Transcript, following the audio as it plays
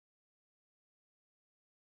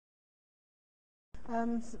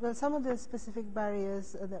Well, some of the specific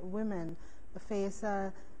barriers that women face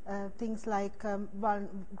are things like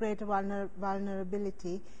greater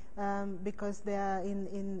vulnerability because they are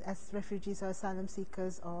as refugees or asylum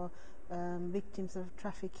seekers or victims of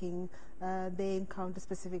trafficking. They encounter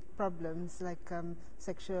specific problems like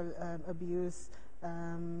sexual abuse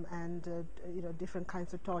and different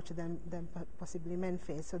kinds of torture than possibly men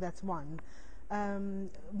face. So that's one.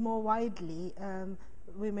 More widely,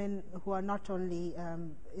 women who are not only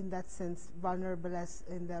in that sense vulnerable as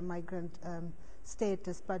in their migrant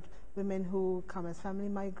status, but women who come as family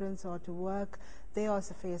migrants or to work, they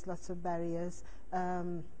also face lots of barriers,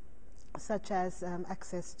 such as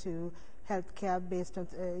access to healthcare based on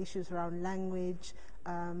issues around language,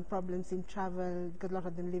 problems in travel, because a lot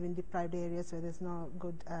of them live in deprived areas where there's no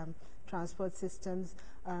good transport systems,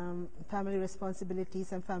 family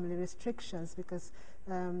responsibilities and family restrictions, because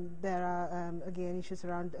there are again issues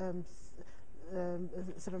around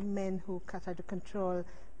sort of men who try to control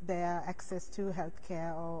their access to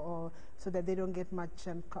healthcare, or so that they don't get much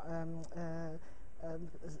sort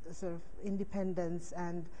of independence,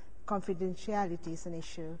 and confidentiality is an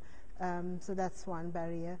issue. So that's one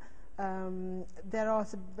barrier. There are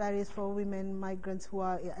also barriers for women migrants who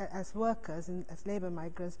are as workers and as labor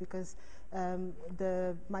migrants, because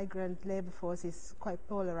the migrant labor force is quite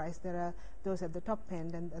polarized. There are those at the top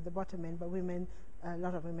end and at the bottom end, but women, a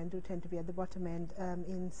lot of women do tend to be at the bottom end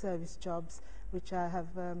in service jobs, which have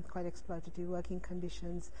quite exploitative working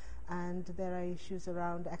conditions, and there are issues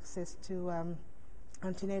around access to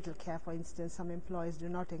antenatal care, for instance. Some employers do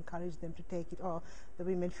not encourage them to take it, or the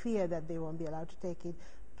women fear that they won't be allowed to take it.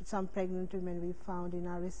 But some pregnant women we found in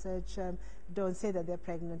our research don't say that they're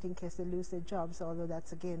pregnant in case they lose their jobs, although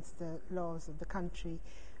that's against the laws of the country.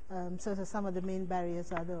 So some of the main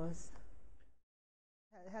barriers are those.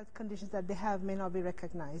 Health conditions that they have may not be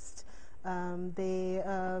recognized. So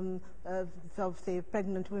say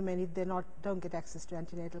pregnant women, if they don't get access to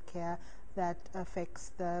antenatal care, that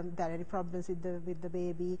affects them. There are any problems with the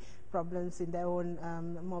baby, problems in their own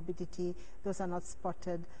morbidity. Those are not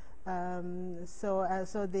spotted.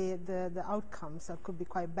 So the outcomes could be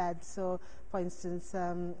quite bad. So, for instance,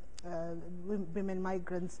 women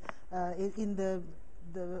migrants in the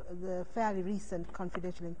fairly recent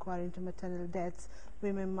confidential inquiry into maternal deaths,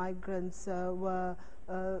 women migrants were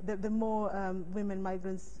the more women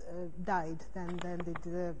migrants died than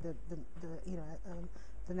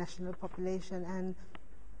the national population,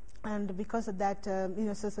 and because of that, so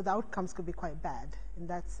the outcomes could be quite bad in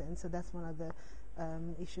that sense. So that's one of the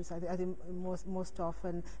issues. I think most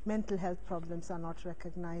often mental health problems are not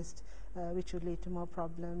recognized, which would lead to more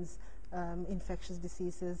problems. Infectious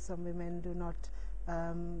diseases, some women do not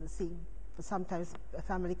see. Sometimes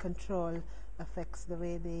family control affects the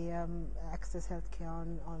way they access healthcare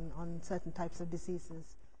on certain types of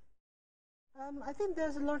diseases. I think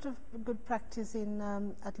there's a lot of good practice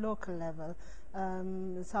at local level.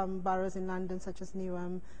 Some boroughs in London, such as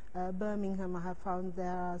Newham, Birmingham, I have found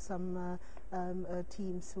there are some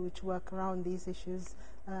teams which work around these issues.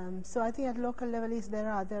 So I think at local level,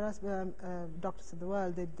 there are Doctors of the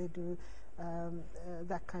World. They do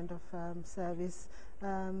that kind of service.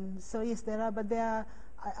 So yes, there are, but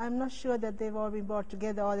I'm not sure that they've all been brought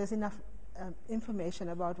together, or there's enough information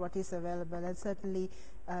about what is available, and certainly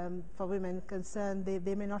for women concerned,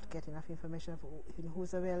 they may not get enough information of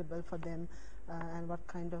who's available for them, and what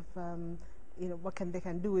kind of what they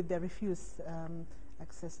can do if they refuse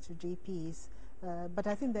access to GPs. But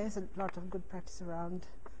I think there is a lot of good practice around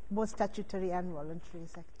both statutory and voluntary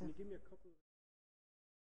sector. Can you give me a couple